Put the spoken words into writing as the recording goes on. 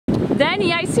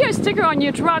Danny, I see a sticker on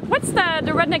your truck. What's the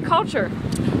redneck culture?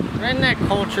 Redneck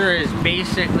culture is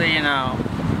basically, you know,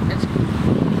 it's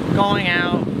going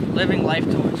out, living life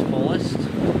to its fullest.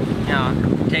 You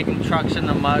know, taking trucks in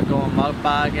the mud, going mud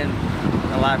bogging.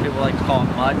 A lot of people like to call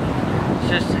it mud.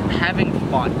 It's just having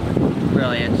fun,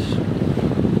 really.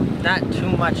 It's not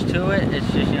too much to it.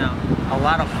 It's just, you know, a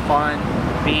lot of fun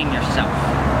being yourself.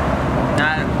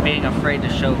 Not being afraid to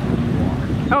show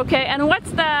who you are. Okay, and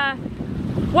what's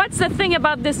the thing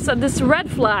about this red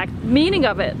flag, meaning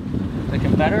of it? The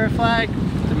Confederate flag,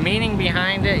 the meaning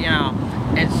behind it, you know,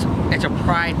 it's a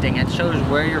pride thing. It shows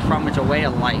where you're from. It's a way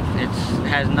of life. It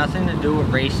has nothing to do with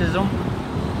racism.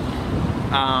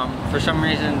 For some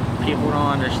reason, people don't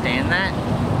understand that.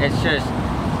 It's just,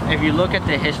 if you look at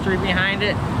the history behind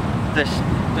it,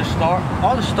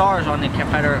 all the stars on the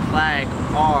Confederate flag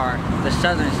are the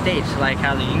southern states, like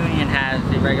how the Union has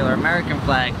the regular American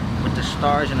flag with the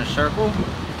stars in a circle.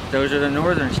 Those are the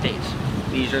northern states.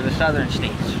 These are the southern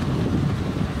states.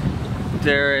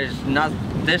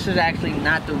 This is actually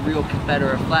not the real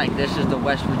Confederate flag. This is the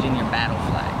West Virginia battle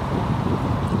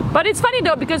flag. But it's funny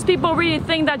though, because people really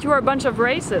think that you are a bunch of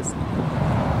racists.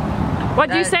 What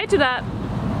do you say to that?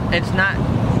 It's not,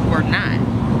 we're not.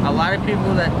 A lot of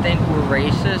people that think we're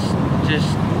racist, just,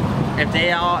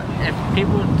 if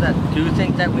people that do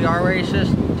think that we are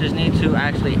racist, just need to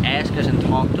actually ask us and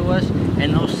talk to us,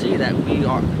 and they'll see that we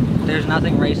are, there's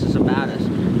nothing racist about us.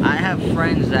 I have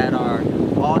friends that are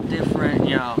all different,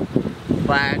 you know,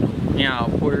 black, you know,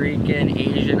 Puerto Rican,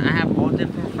 Asian. I have all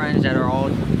different friends that are all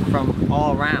from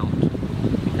all around,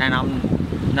 and I'm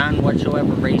none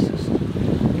whatsoever racist.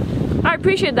 I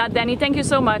appreciate that, Danny. Thank you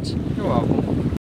so much. You're welcome.